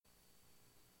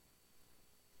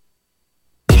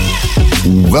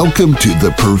Welcome to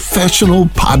the Professional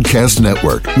Podcast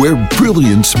Network, where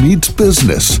brilliance meets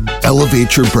business.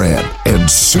 Elevate your brand and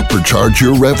supercharge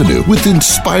your revenue with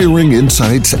inspiring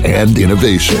insights and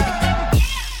innovation.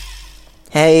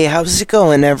 Hey, how's it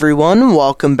going, everyone?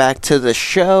 Welcome back to the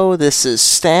show. This is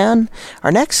Stan.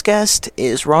 Our next guest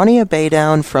is Rania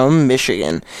Beydoun from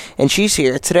Michigan, and she's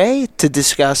here today to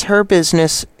discuss her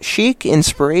business, Chic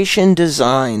Inspiration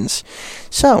Designs.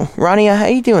 So, Rania, how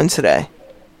you doing today?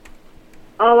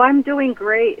 Oh, I'm doing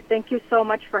great. Thank you so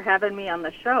much for having me on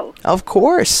the show. Of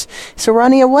course. So,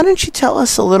 Rania, why don't you tell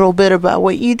us a little bit about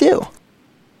what you do?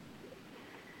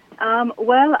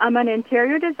 Well, I'm an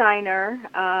interior designer.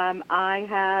 I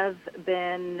have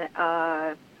been,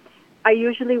 I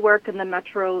usually work in the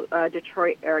Metro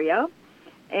Detroit area.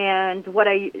 And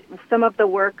some of the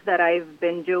work that I've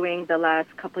been doing the last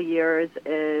couple of years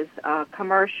is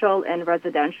commercial and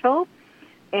residential.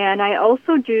 And I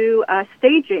also do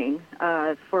staging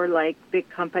for like big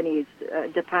companies.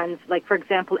 Depends. Like, for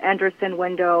example, Anderson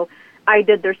Window, I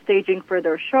did their staging for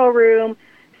their showroom.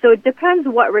 So it depends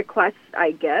what requests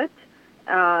I get.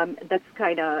 That's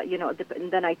kind of,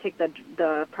 and then I take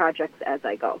the projects as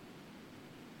I go.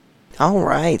 All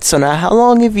right. So now how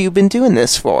long have you been doing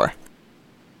this for?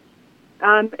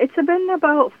 It's been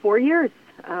about 4 years.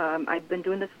 I've been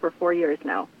doing this for 4 years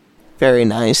now. Very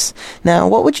nice. Now,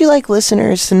 what would you like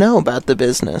listeners to know about the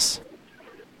business?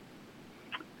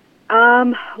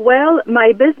 Well,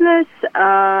 my business,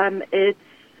 I'm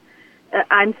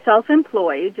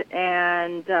self-employed,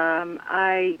 and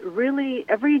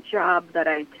every job that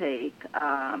I take,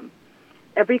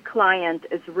 every client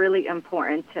is really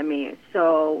important to me.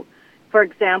 So, for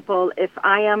example, if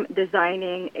I am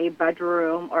designing a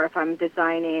bedroom or if I'm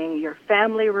designing your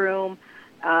family room,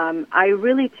 I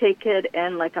really take it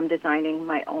in like I'm designing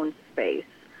my own space.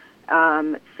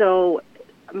 So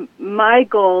my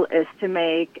goal is to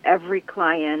make every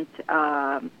client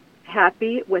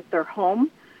happy with their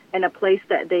home and a place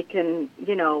that they can,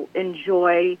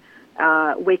 enjoy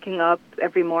waking up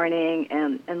every morning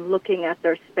and looking at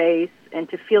their space and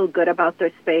to feel good about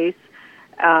their space.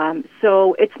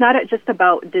 So it's not just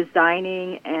about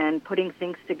designing and putting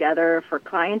things together for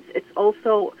clients. It's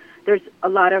also, there's a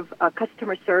lot of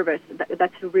customer service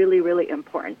that's really, really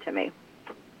important to me.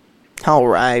 All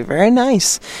right, very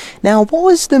nice. Now, what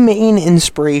was the main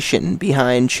inspiration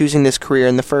behind choosing this career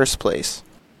in the first place?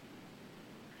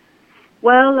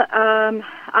 Well,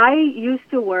 I used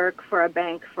to work for a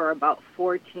bank for about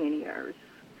 14 years.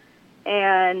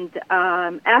 And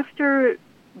after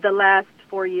the last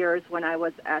 4 years when I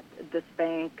was at this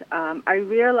bank, I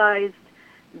realized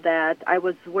that I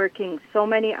was working so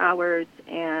many hours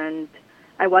and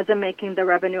I wasn't making the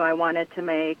revenue I wanted to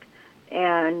make.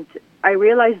 And I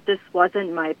realized this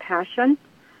wasn't my passion.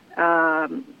 I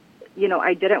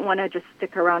didn't want to just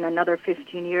stick around another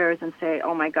 15 years and say,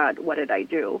 oh my God, what did I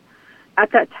do?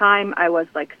 At that time, I was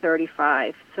like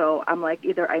 35. So I'm like,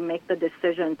 either I make the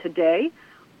decision today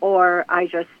or I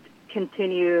just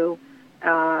continue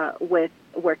with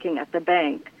working at the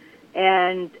bank.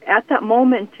 And at that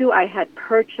moment, too, I had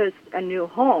purchased a new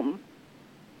home.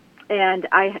 And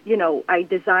I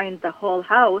designed the whole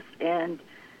house, and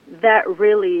that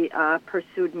really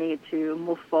pursued me to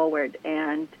move forward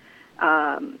and,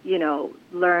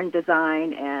 learn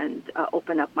design and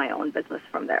open up my own business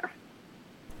from there.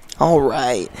 All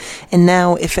right. And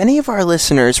now, if any of our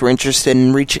listeners were interested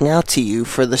in reaching out to you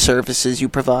for the services you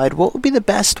provide, what would be the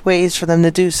best ways for them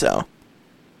to do so?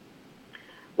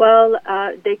 Well,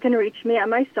 they can reach me on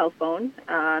my cell phone.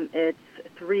 It's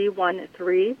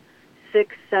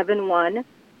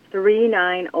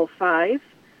 313-671-3905.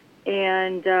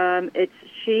 And it's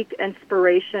Chic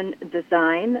Inspiration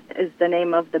Design is the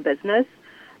name of the business.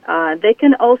 They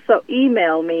can also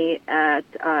email me at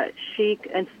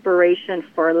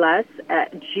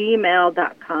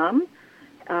chicinspirationforless@gmail.com.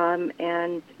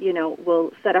 And,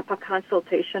 we'll set up a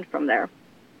consultation from there.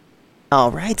 All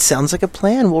right, sounds like a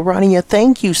plan. Well, Rania,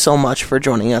 thank you so much for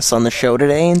joining us on the show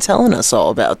today and telling us all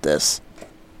about this.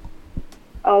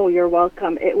 Oh, you're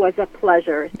welcome. It was a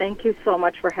pleasure. Thank you so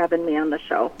much for having me on the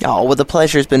show. Oh, well, the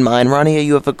pleasure's been mine. Rania,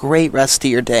 you have a great rest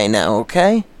of your day now,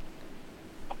 okay?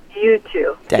 You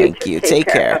too. Thank you. Take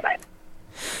care. Bye-bye.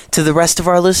 To the rest of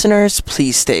our listeners,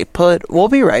 please stay put. We'll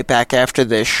be right back after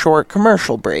this short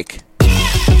commercial break.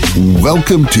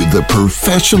 Welcome to the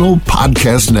Professional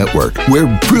Podcast Network, where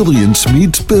brilliance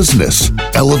meets business.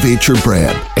 Elevate your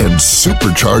brand and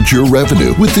supercharge your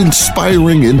revenue with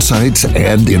inspiring insights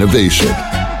and innovation.